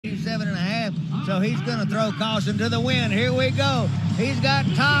87.5, so he's going to throw caution to the wind. Here we go. He's got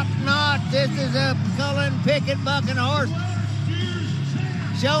Top Knot. This is a Cullen Pickett bucking horse.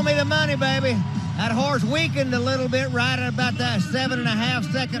 Show me the money, baby. That horse weakened a little bit right at about that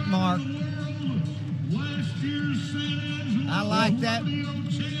 7.5 second mark. I like that.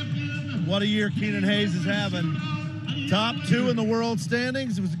 What a year Keenan Hayes is having. Top 2 in the world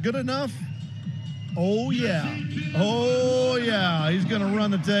standings. Was it good enough? Oh, yeah. Oh, yeah. He's going to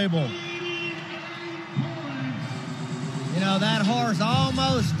run the table. You know, that horse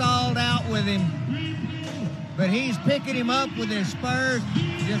almost stalled out with him, but he's picking him up with his spurs.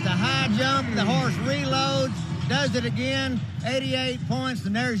 Just a high jump. The horse reloads, does it again. 88 points,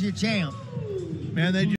 and there's your champ. Man, they